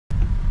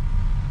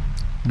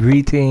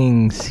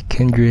Greetings,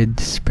 kindred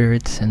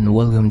spirits, and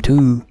welcome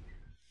to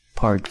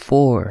part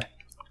 4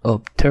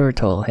 of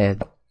Turtle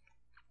Head.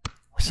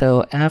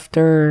 So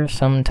after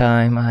some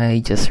time,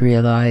 I just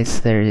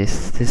realized there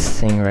is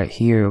this thing right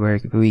here where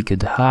we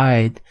could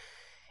hide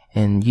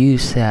and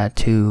use that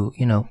to,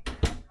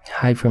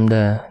 hide from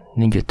the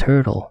Ninja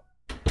Turtle.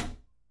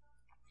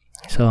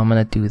 So I'm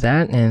gonna do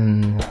that,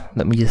 and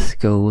let me just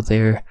go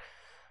there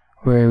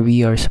where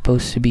we are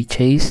supposed to be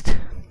chased,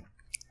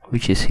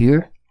 which is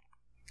here.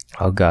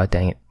 Oh god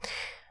dang it,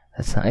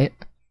 that's not it.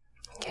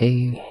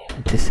 Okay,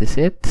 this is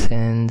it,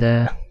 and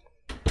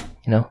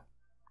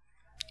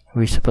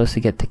we're supposed to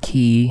get the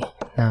key.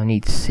 Now I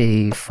need to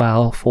save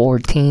file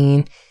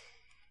 14.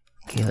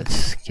 Okay,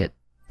 let's get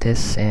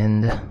this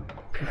and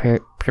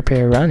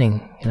prepare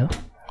running.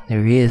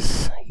 There he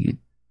is, you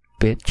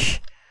bitch.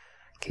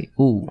 Okay,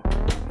 ooh,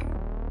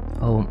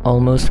 oh,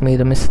 almost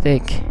made a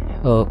mistake.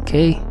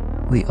 Okay,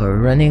 we are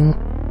running.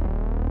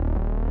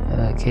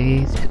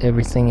 Okay,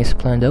 everything is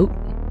planned out.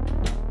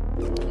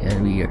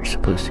 And we are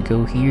supposed to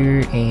go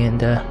here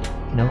and,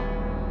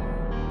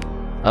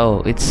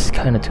 oh, it's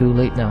kinda too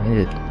late now,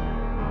 isn't it?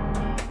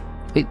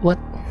 Wait, what?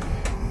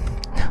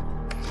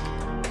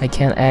 I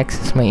can't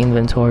access my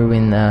inventory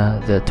when,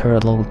 the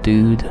turtle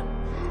dude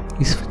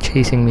is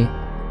chasing me.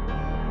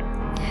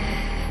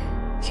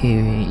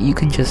 Okay, you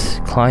could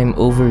just climb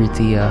over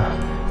the,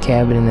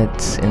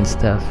 cabinets and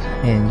stuff,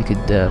 and you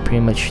could, pretty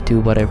much do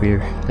whatever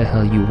the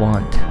hell you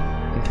want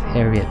with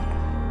Harriet.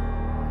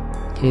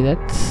 Okay,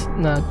 that's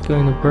not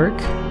going to work.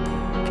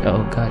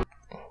 Oh god.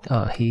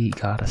 Oh, he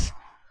got us.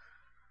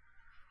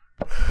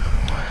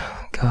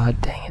 God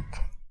dang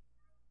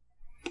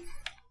it.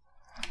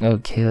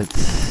 Okay,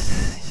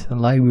 let's... the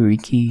library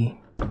key.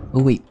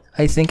 Oh wait,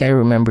 I think I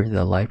remember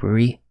the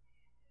library.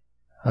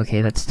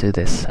 Okay, let's do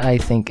this. I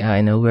think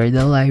I know where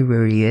the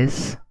library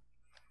is.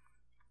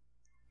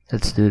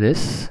 Let's do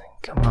this.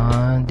 Come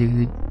on,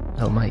 dude.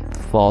 Oh, my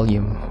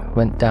volume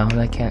went down.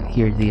 I can't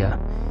hear the,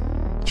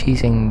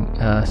 chasing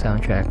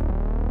soundtrack.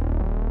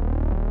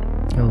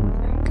 Oh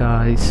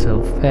god, he's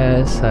so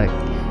fast, like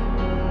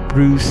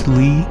Bruce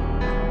Lee.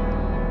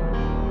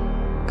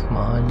 Come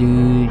on,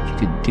 dude, you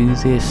could do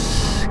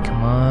this.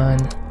 Come on,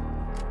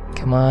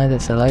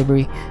 that's the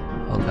library.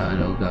 Oh god,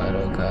 oh god,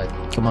 oh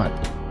god, come on.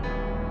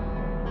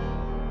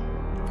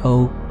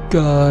 Oh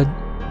god.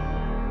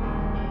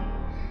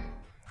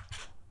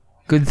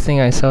 Good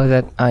thing I saw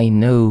that I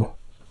know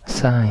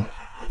sign.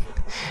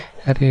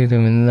 I didn't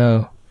even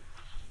know.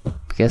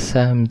 Guess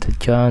I'm the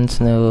Jon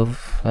Snow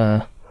of,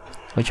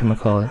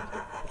 whatchamacallit.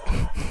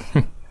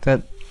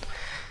 That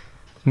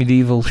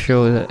medieval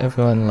show that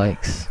everyone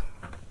likes.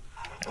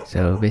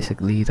 So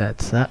basically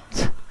that's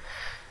that.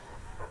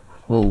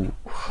 Whoa.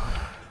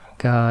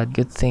 God,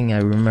 good thing I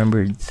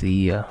remembered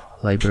the,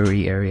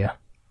 library area.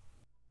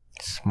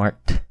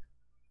 Smart.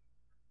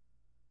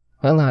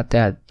 Well, not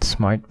that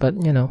smart, but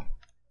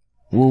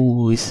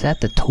Whoa, is that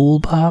the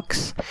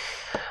toolbox?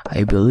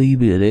 I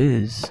believe it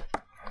is.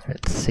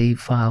 Let's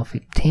save file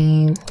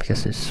 15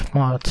 because it's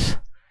smart.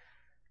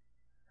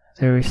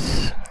 There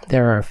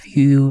are a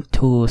few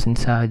tools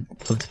inside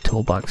of the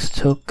toolbox.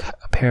 Took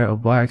a pair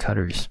of wire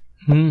cutters.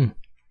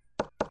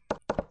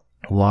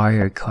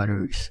 Wire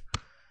cutters.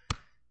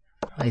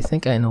 I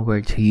think I know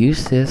where to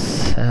use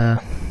this.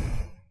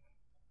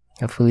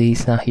 Hopefully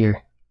he's not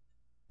here.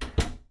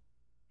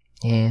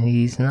 And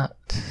he's not.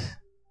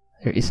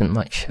 There isn't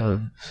much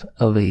of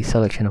a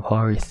selection of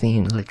horror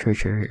themed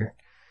literature here.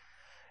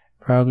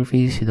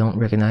 Biographies, you don't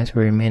recognize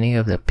very many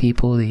of the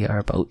people they are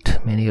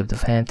about. Many of the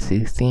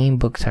fantasy theme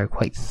books are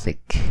quite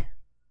thick.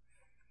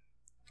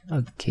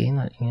 Okay,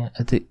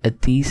 a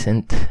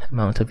decent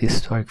amount of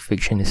historic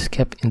fiction is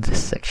kept in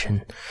this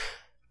section.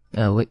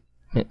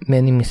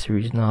 Many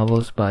mysteries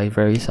novels by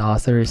various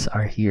authors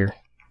are here.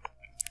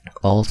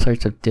 All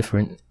sorts of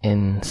different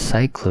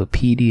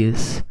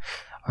encyclopedias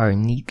are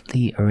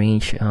neatly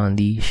arranged on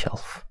the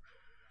shelf.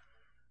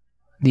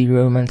 The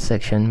romance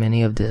section,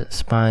 many of the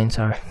spines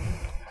are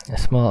a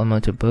small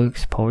amount of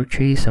books,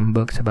 poetry, some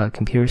books about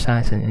computer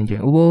science and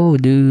engineering. Whoa,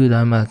 dude,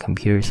 I'm a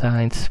computer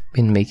science.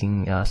 Been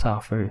making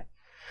software.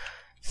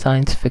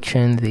 Science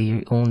fiction,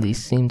 they only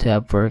seem to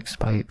have works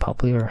by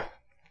popular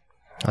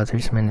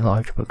authors, many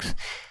large books.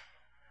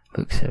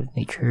 Books of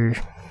nature,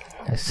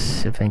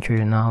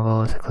 adventure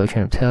novels, a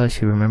collection of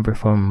tales you remember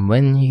from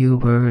when you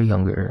were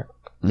younger.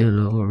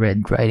 Little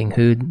Red Riding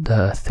Hood,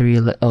 the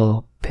 3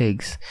 little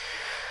pigs,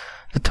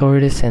 the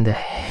tortoise, and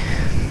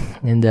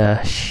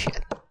the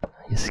shit.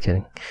 Just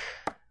kidding.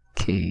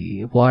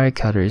 Okay, wire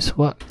cutters.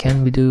 What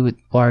can we do with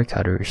wire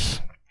cutters?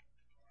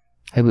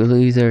 I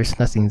believe there's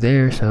nothing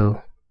there,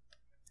 so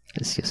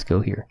let's just go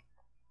here.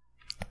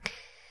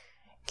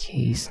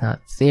 Okay, it's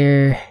not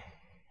there.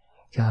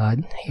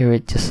 God, here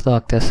it just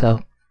locked us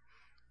out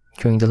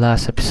during the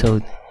last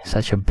episode.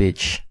 Such a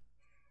bitch.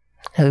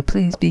 Oh,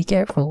 please be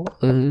careful.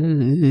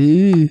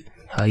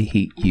 I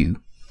hate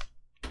you.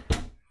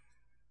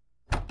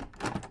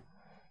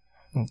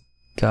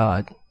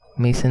 God,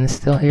 Mason is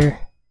still here.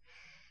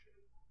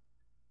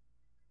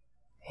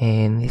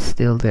 And he's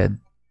still dead.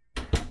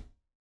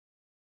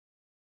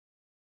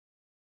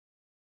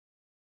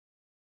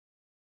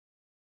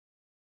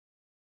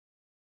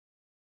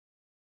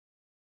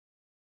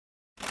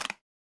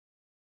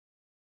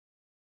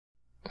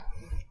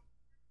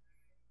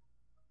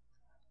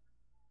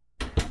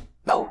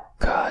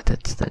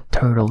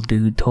 turtle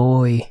dude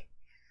toy.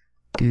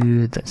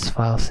 Dude, that's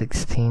file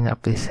 16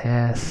 up his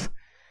ass.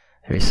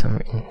 There's some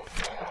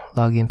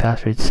login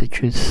password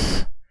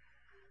citrus.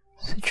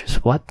 Citrus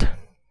what?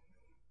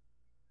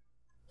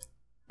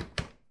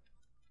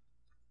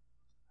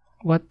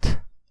 What?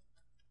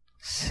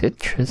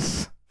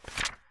 Citrus?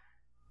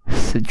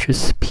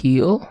 Citrus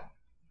peel?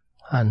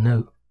 I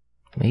know.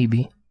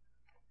 Maybe.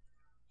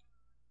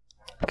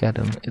 Got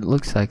him. It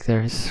looks like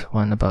there's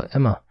one about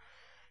Emma.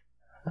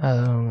 I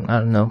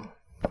don't know.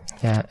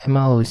 Yeah, Emma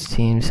always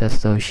seems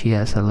as though she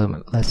has a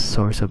limitless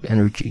source of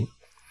energy.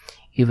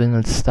 Even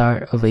at the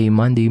start of a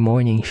Monday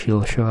morning,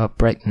 she'll show up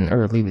bright and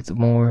early with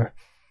more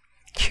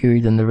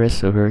cheer than the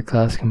rest of her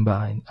class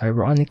combined.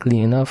 Ironically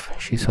enough,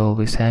 she's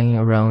always hanging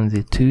around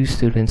the two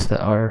students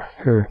that are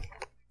her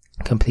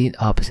complete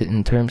opposite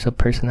in terms of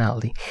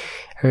personality,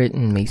 Harriet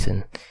and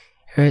Mason.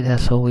 Harriet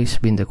has always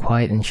been the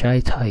quiet and shy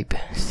type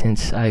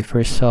since I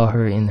first saw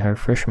her in her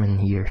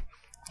freshman year,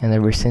 and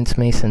ever since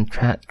Mason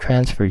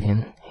transferred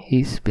in,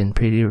 he's been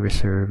pretty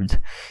reserved,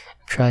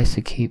 tries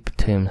to keep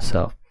to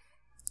himself.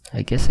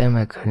 I guess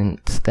Emma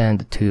couldn't stand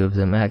the two of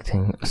them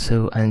acting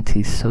so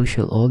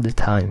antisocial all the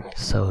time,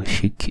 so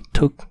she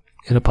took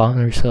it upon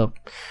herself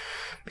to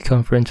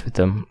become friends with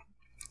them.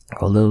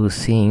 Although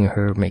seeing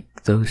her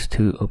make those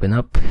two open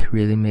up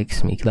really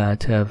makes me glad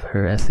to have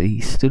her as a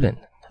student.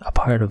 A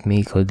part of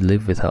me could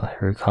live without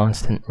her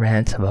constant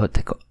rants about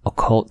the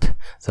occult,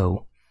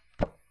 though.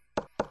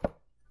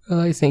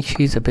 Well, I think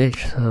she's a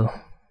bitch, so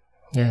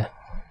yeah.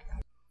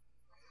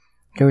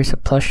 There is a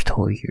plush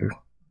toy here.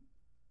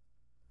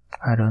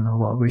 I don't know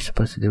what we're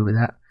supposed to do with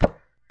that.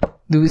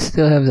 Do we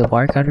still have the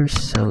wire cutters?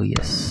 So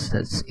yes,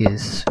 that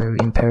is very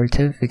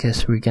imperative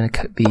because we're gonna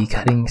be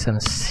cutting some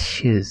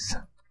shiz.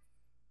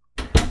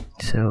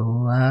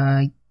 So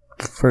I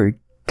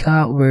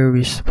forgot where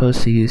we're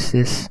supposed to use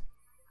this,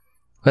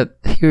 but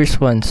here's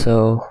one.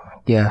 So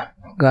yeah,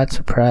 got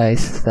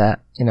surprised that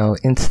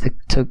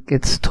instinct took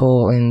its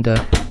toll and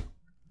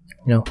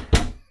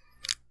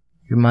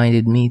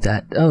reminded me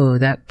that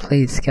that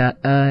plate's got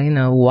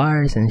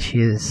wires and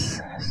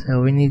shiz,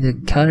 so we need a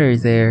cutter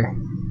there.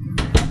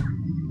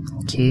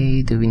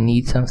 Okay, do we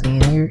need something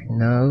in here?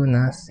 No,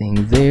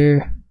 nothing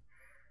there.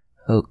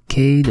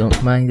 Okay,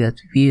 don't mind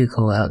that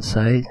vehicle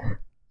outside.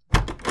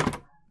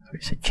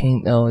 Where's the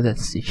chain? Oh,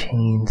 that's the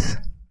chains.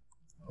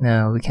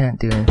 No, we can't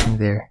do anything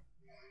there.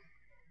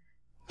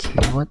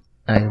 Okay, what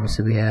items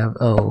do we have?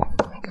 Oh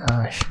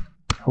gosh,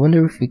 I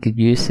wonder if we could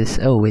use this.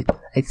 Oh wait,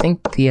 I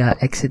think the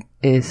exit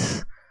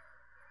is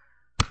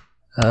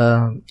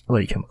what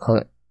do you call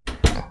it?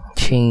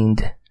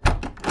 Chained.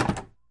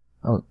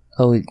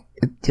 Oh, it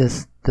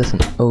just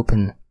doesn't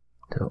open.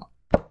 So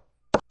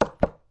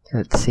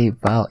let's save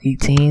file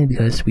 18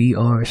 because we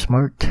are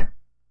smart.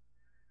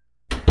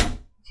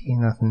 Okay,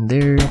 nothing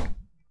there.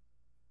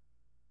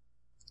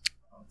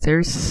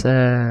 There's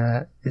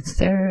is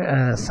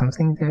there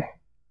something there?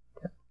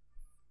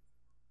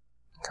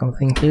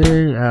 Something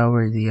here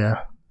where the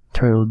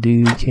turtle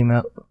dude came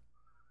out.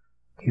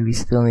 Okay, we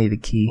still need a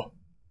key.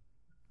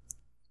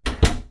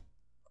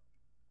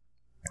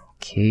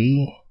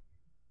 Okay.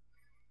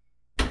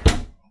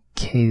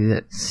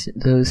 Okay,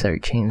 those are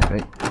chains,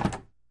 right?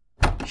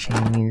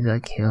 Chains,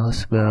 okay, I'll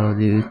spell,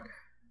 dude.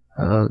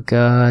 Oh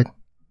god.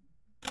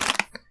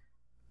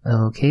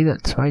 Okay,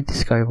 that's right,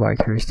 discard wire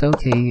cutters.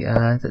 Okay,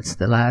 that's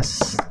the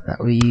last that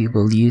we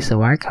will use the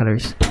wire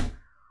cutters.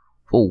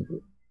 Oh,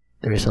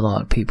 there's a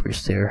lot of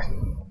papers there.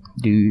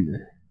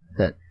 Dude,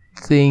 that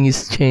thing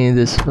is chained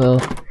as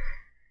well.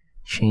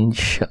 Chained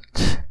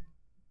shut.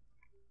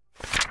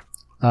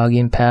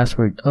 Login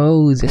password.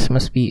 Oh, this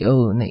must be.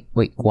 Oh,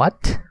 wait,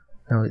 what?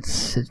 No, it's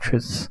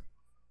citrus.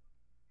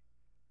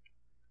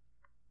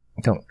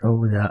 Don't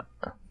know that.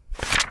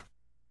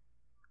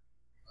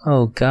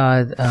 Oh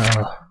god.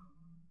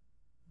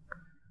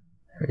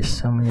 There's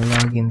so many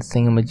login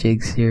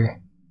thingamajigs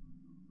here.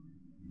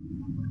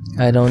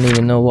 I don't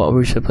even know what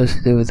we're supposed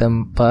to do with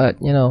them,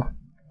 but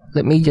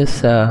let me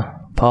just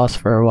pause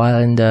for a while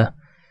and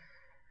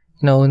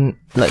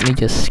let me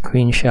just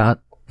screenshot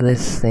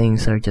these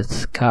things or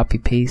just copy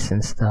paste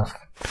and stuff.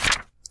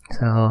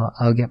 So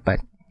I'll get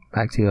back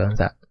to you on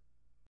that.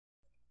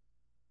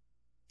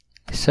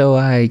 So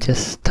I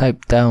just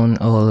typed down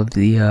all of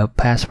the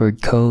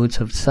password codes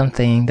of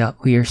something that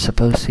we are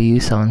supposed to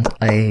use on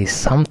a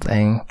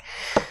something.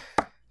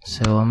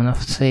 So I'm gonna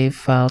save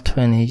file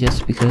 20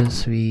 just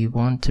because we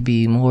want to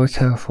be more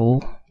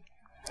careful.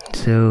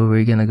 So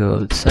we're gonna go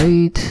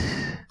outside.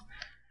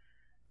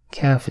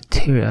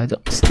 Cafeteria.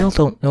 Still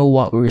don't know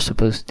what we're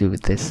supposed to do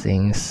with these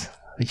things,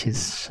 which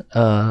is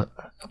a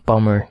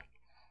bummer.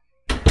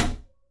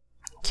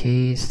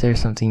 Okay, is there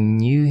something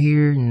new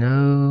here?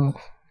 No.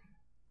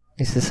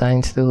 Is the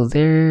sign still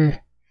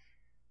there?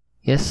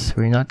 Yes,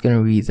 we're not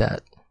gonna read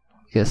that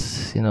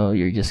because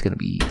you're just gonna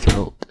be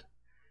killed.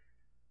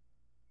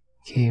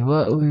 Okay,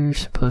 what we're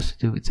supposed to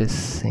do with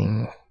this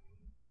thing?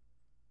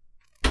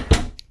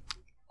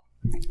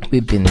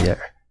 We've been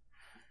there.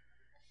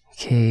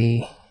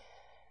 Okay.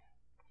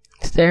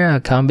 Is there a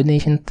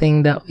combination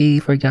thing that we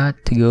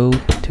forgot to go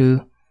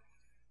to?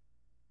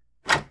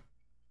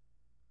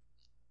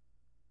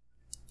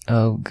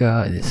 Oh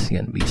god, this is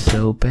gonna be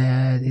so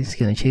bad. It's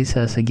gonna chase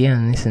us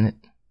again, isn't it?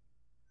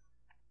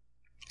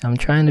 I'm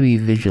trying to be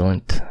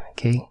vigilant,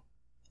 okay?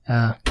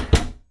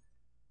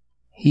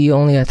 He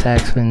only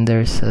attacks when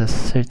there's a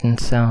certain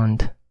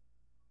sound.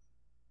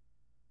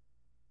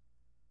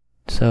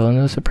 So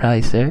no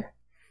surprise there.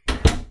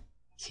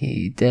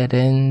 Okay, dead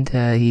end.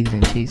 He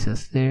didn't chase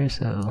us there,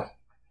 so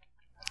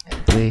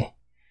okay.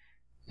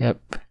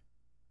 Yep.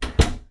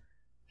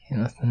 Okay,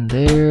 nothing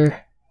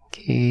there.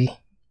 Okay.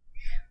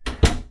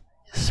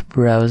 Just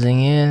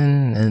browsing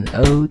in and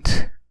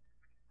out.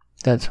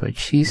 That's what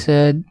she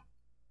said.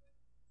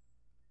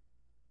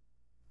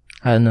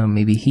 I don't know,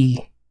 maybe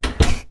he.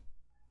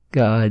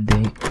 God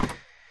dang.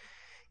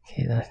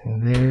 Okay,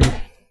 nothing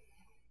there.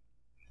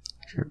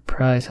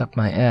 Surprise up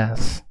my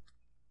ass.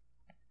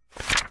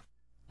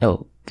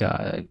 Oh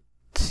god, I've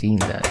seen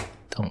that.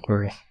 Don't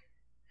worry.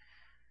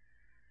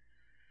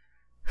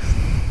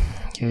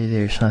 Okay,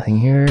 there's nothing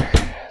here.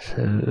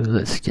 So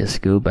let's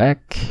just go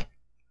back.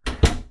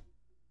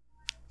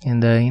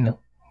 And you know,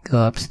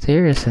 go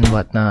upstairs and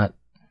whatnot.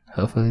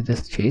 Hopefully it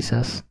doesn't chase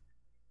us.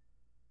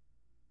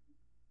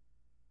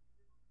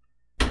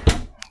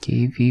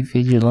 Okay, be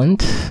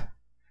vigilant.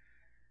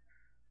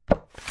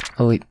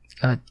 Oh wait,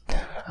 god.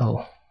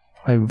 Oh,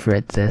 I've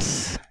read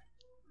this.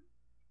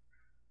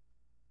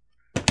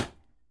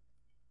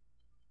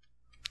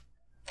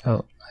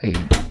 Oh, I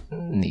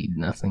need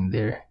nothing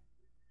there.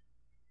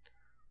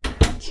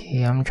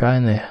 Okay, I'm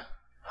trying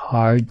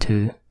hard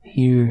to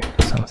hear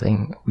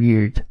something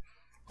weird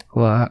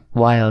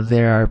while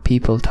there are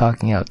people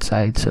talking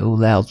outside so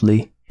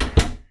loudly.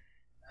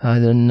 I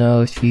don't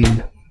know if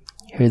you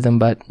hear them,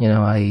 but you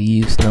know, I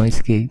use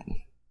noise gate.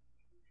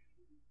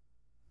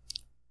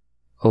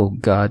 Oh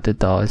god, the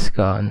doll is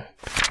gone.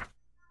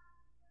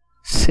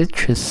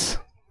 Citrus.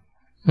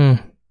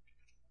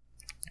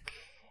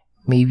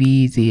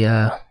 Maybe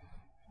the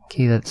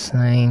okay, that's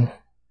 9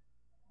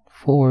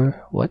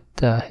 4. What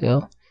the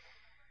hell?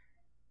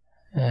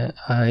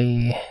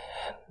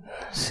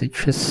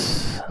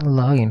 Citrus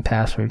login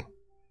password.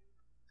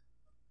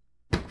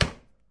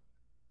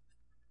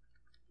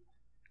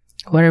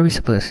 What are we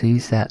supposed to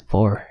use that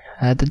for?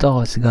 The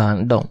doll is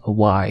gone. Don't know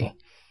why.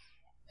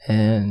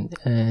 And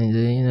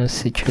you know,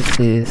 citrus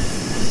is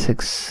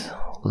 6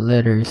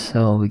 letters,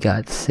 so we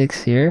got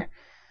 6 here.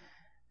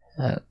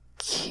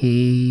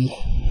 Okay,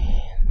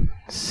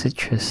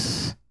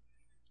 citrus.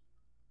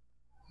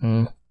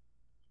 Don't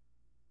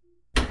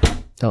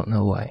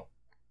know why,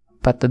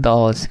 but the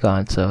doll is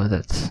gone, so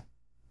that's.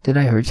 Did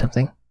I heard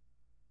something?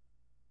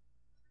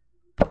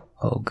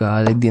 Oh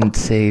god, I didn't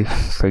save.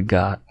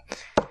 Forgot.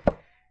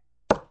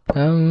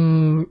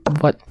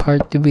 What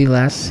part did we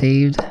last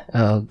saved?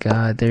 Oh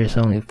god, there's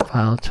only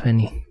file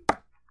 20.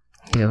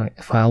 Yeah,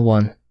 file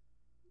 1.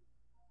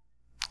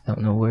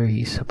 Don't know where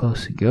he's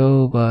supposed to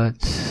go, but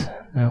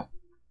no.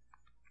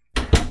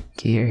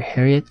 Okay,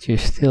 Harriet, you're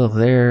still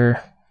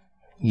there.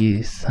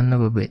 You son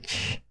of a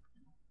bitch.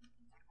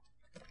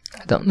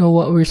 I don't know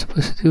what we're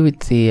supposed to do with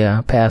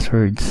the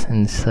passwords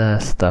and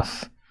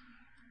stuff.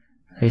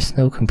 There's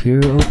no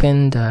computer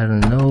opened. I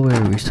don't know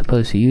where we're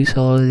supposed to use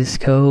all of this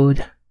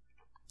code.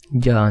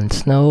 Jon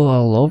Snow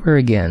all over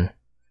again,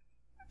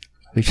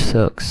 which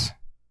sucks.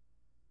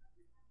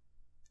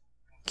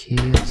 Okay,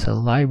 it's a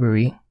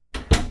library.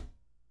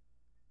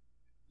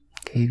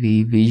 Okay,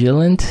 be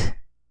vigilant.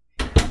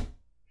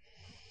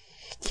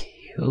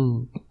 Okay,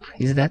 oh,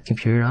 is that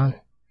computer on?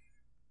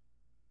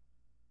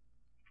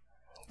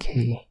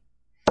 Okay.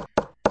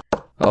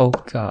 Oh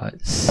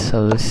god,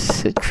 so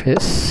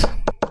citrus.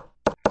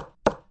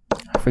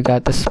 I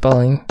forgot the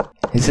spelling.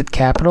 Is it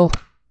capital?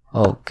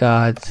 Oh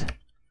god.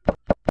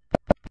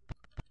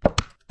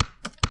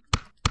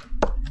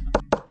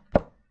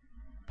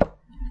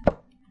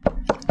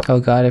 Oh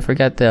god, I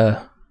forgot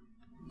the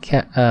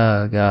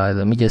god,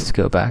 let me just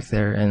go back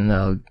there and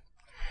I'll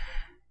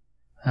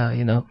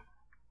you know,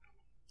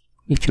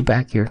 meet you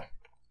back here.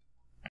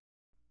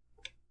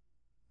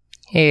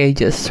 Hey, I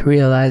just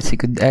realized you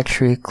could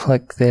actually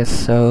click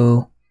this,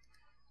 so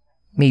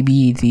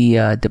maybe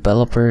the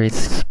developer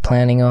is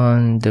planning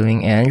on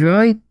doing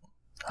Android?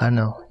 I don't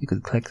know, you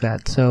could click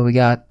that. So we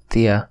got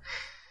the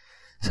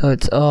so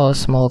it's all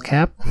small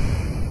cap,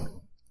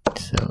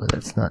 so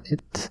that's not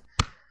it.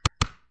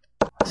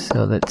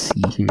 So let's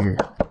see here.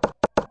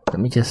 Let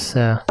me just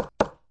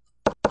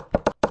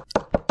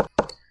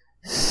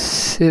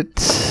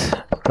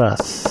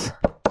citrus.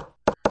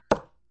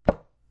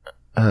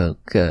 Oh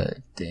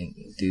god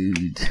dang,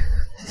 dude.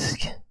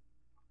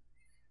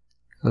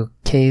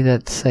 Okay,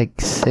 that's like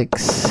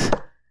 6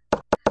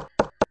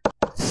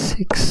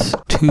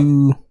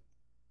 2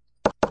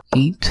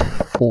 8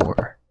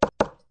 4.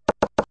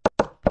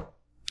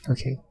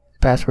 Okay,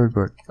 password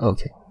worked.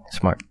 Okay,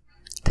 smart.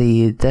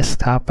 The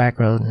desktop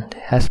background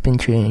has been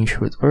changed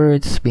with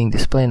words being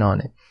displayed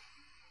on it.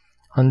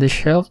 On the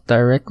shelf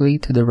directly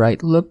to the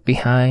right, look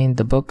behind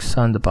the books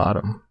on the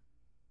bottom.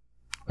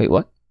 Wait,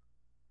 what?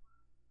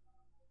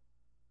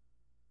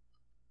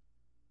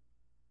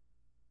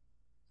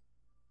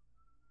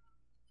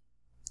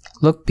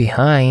 Look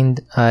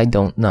behind. I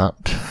don't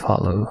not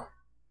follow.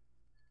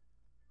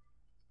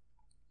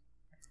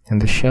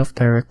 And the shelf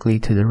directly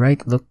to the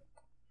right. Look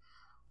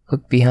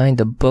behind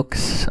the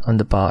books on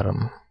the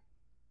bottom.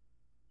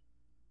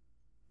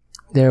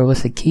 There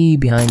was a key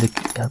behind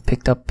the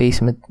picked up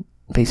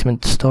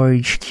basement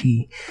storage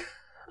key.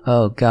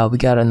 Oh god, we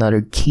got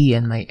another key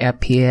and my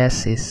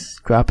FPS is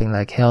dropping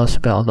like hell.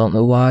 Spell, don't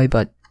know why,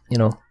 but you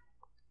know,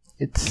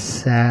 it's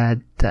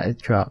sad that it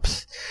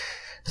drops.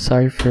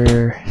 Sorry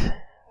for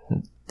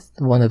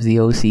one of the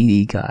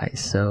OCD guys,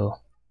 so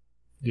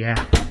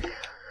yeah.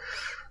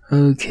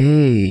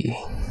 Okay.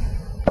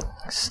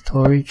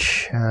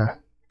 Storage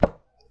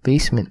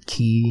basement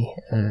key.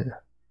 I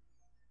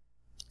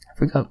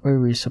forgot where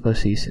we were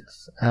supposed to use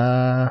this.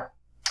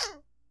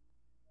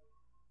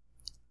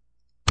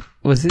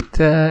 Was it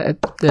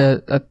at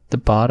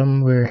the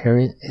bottom where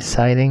Harry is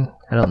hiding?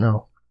 I don't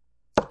know.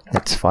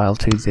 Let's file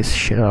to this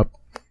shit up.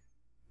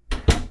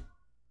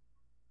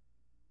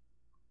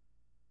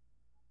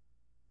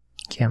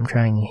 Okay, I'm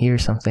trying to hear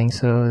something,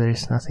 so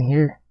there's nothing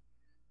here.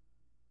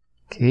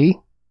 Okay.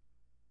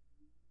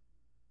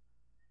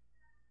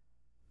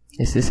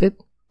 Is this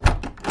it?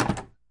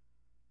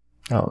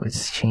 Oh,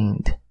 it's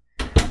chained.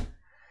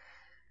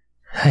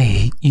 I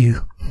hate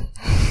you.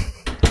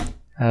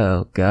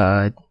 Oh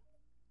god.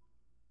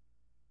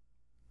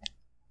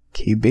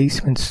 Okay,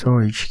 basement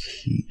storage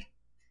key.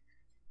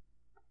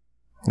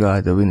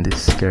 God, the wind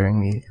is scaring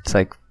me. It's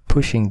like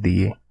pushing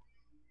the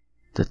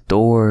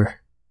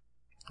door.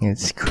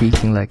 It's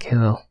creaking like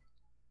hell.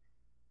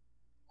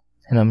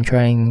 And I'm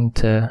trying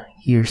to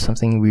hear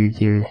something weird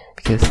here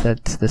because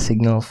that's the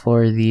signal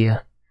for the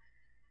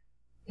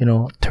you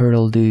know,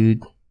 turtle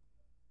dude.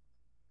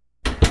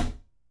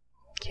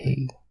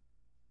 Okay.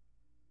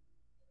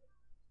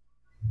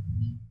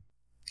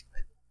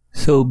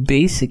 So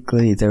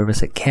basically there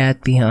was a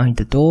cat behind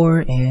the door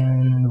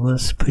and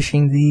was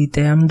pushing the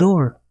damn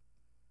door.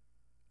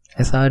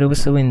 I thought it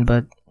was the wind,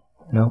 but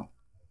no.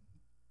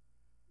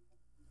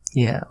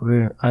 Yeah,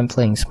 I'm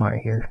playing smart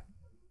here.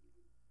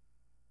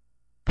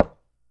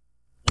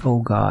 Oh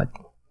god.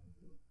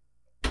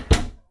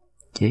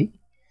 Okay.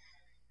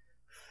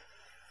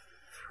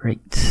 Right.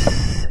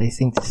 I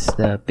think this is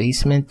the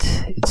basement.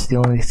 It's the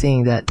only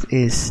thing that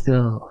is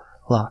still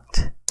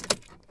locked.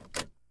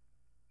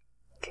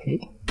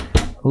 Okay.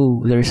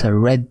 Oh, there's a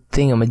red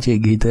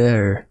thingamajiggy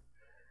there.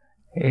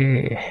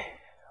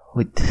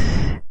 Wait.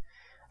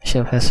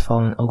 Shelf has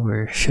fallen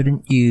over.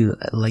 Shouldn't you,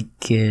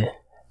 like,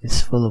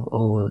 it's full of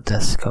old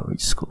dust-covered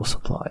school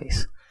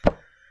supplies.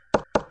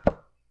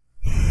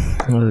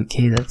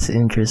 Okay, that's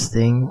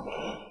interesting.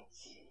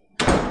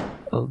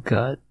 Oh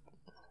god.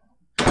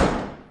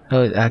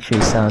 Oh, it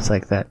actually sounds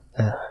like that.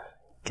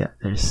 Yeah,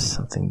 there's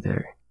something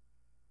there.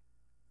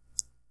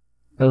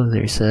 Oh,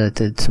 there's a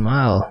dead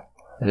smile.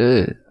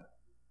 Ugh.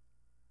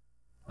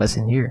 What's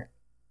in here?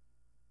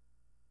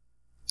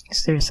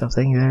 Is there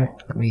something there?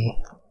 Let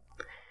me...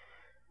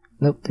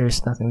 Nope,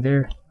 there's nothing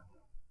there.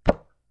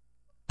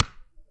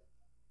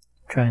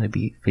 Trying to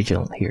be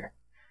vigilant here.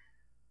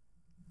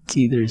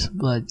 See, there's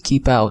blood.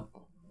 Keep out.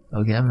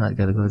 Okay, I'm not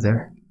gonna go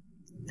there.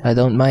 I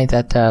don't mind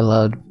that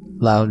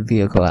loud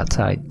vehicle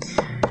outside.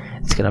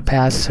 It's gonna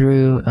pass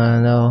through.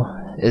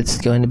 No, it's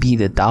going to be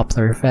the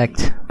Doppler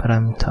effect, but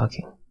I'm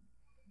talking.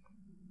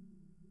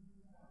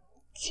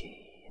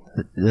 Okay,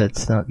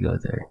 let's not go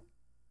there.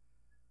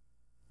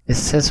 It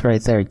says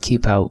right there,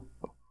 keep out.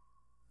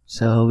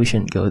 So we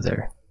shouldn't go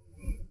there.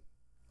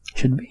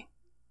 Should we?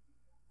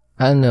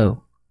 I don't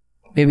know.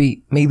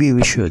 Maybe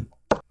we should.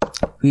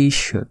 We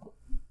should.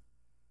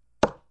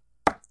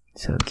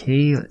 It's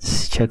okay,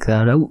 let's check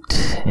that out.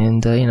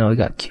 And, you know, I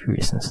got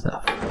curious and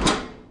stuff.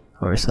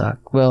 Or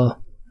sock.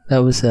 Well, that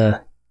was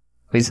a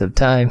waste of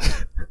time.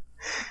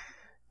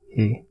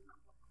 Okay.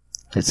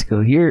 Let's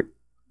go here.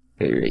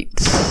 Alright.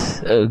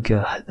 Oh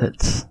god,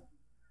 that's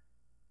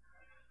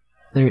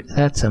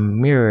a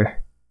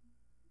mirror.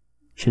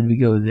 Should we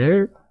go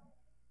there?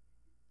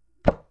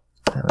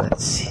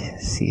 Let's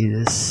see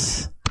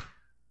this.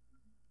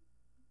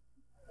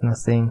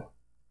 Nothing.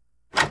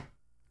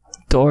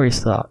 Door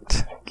is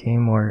locked. Okay,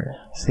 more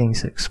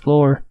things to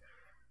explore.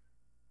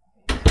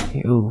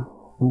 Okay, ooh,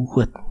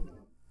 what?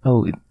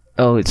 Oh,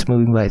 it's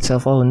moving by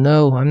itself. Oh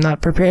no, I'm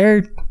not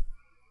prepared.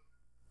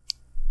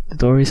 The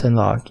door is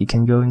unlocked. You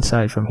can go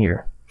inside from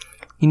here.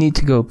 You need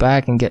to go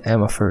back and get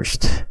Emma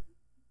first.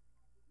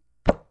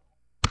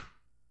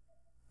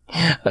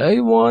 I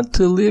want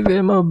to leave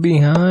Emma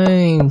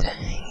behind.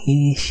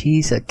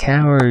 She's a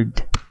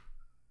coward.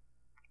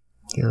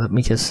 Okay, let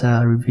me just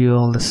review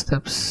all the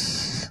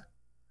steps.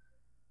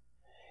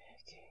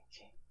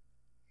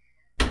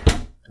 Okay.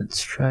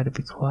 Let's try to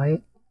be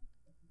quiet.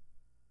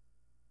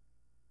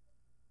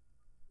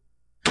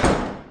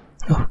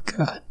 Oh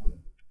god.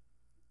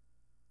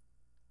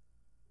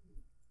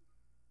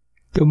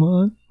 Come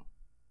on.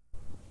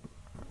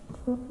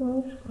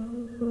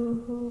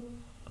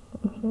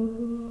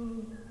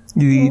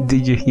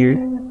 Did you hear?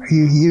 Are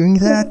you hearing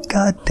that?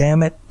 God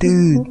damn it,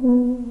 dude.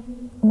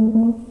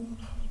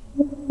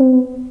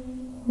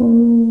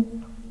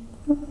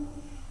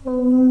 Oh,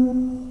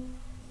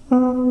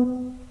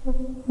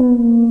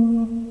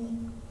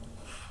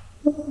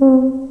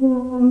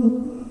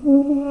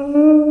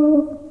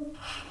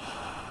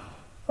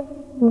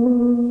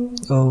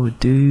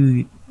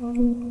 dude.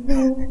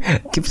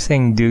 Keep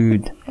saying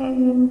dude.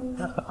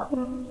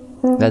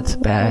 That's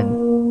bad.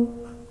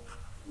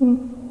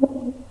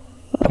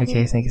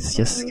 Okay, I think it's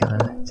just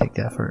gonna take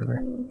that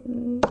forever.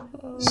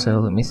 So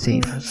let me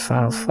save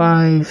file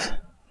 5.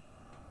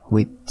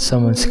 Wait,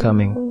 someone's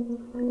coming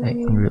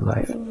in real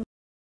life.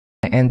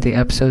 I end the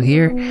episode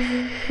here.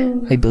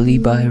 I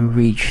believe I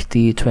reached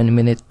the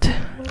 20-minute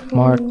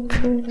mark.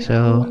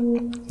 So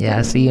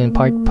yeah, see you in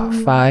part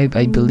 5.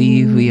 I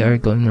believe we are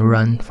going to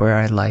run for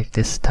our life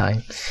this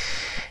time.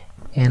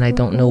 And I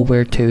don't know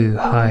where to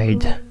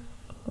hide.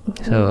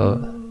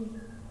 So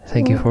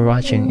thank you for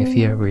watching if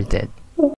you ever did.